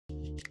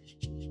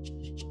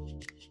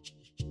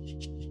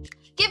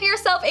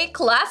yourself a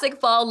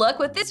classic fall look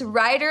with this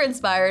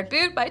rider-inspired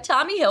boot by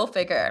Tommy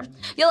Hilfiger.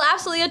 You'll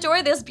absolutely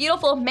adore this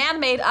beautiful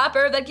man-made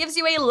upper that gives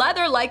you a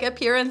leather-like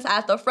appearance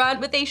at the front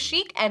with a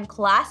chic and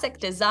classic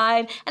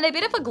design and a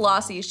bit of a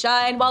glossy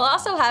shine, while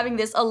also having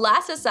this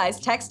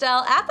elasticized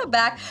textile at the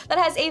back that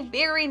has a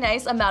very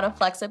nice amount of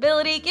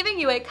flexibility, giving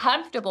you a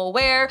comfortable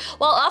wear,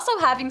 while also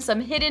having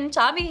some hidden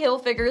Tommy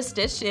Hilfiger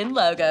stitched-in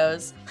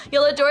logos.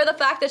 You'll adore the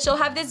fact that she'll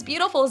have this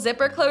beautiful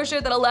zipper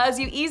closure that allows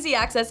you easy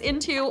access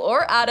into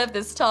or out of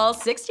this tall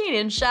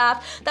 16-inch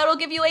shaft that will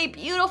give you a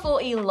beautiful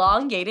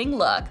elongating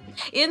look.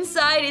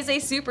 Inside is a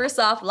super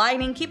soft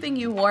lining, keeping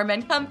you warm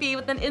and comfy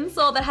with an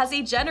insole that has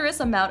a generous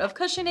amount of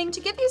cushioning to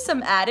give you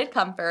some added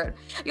comfort.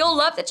 You'll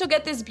love that you'll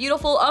get this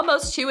beautiful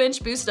almost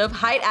 2-inch boost of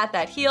height at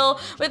that heel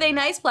with a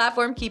nice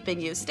platform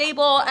keeping you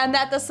stable, and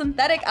that the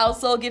synthetic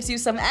outsole gives you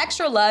some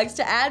extra lugs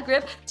to add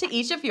grip to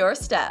each of your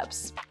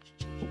steps.